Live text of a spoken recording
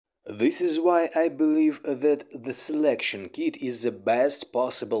This is why I believe that the selection kit is the best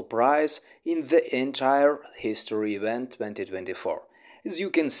possible price in the entire History Event 2024. As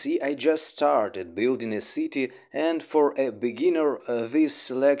you can see, I just started building a city, and for a beginner, this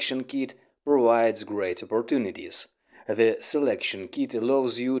selection kit provides great opportunities. The selection kit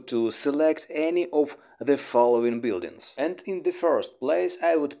allows you to select any of the following buildings. And in the first place,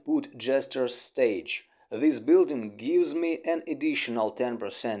 I would put Jester's Stage. This building gives me an additional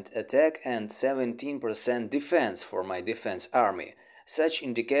 10% attack and 17% defense for my defense army. Such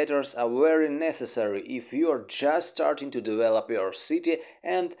indicators are very necessary if you are just starting to develop your city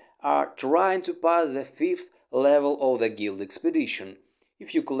and are trying to pass the 5th level of the guild expedition.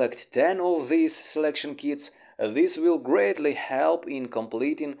 If you collect 10 of these selection kits, this will greatly help in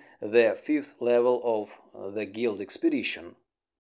completing the 5th level of the guild expedition.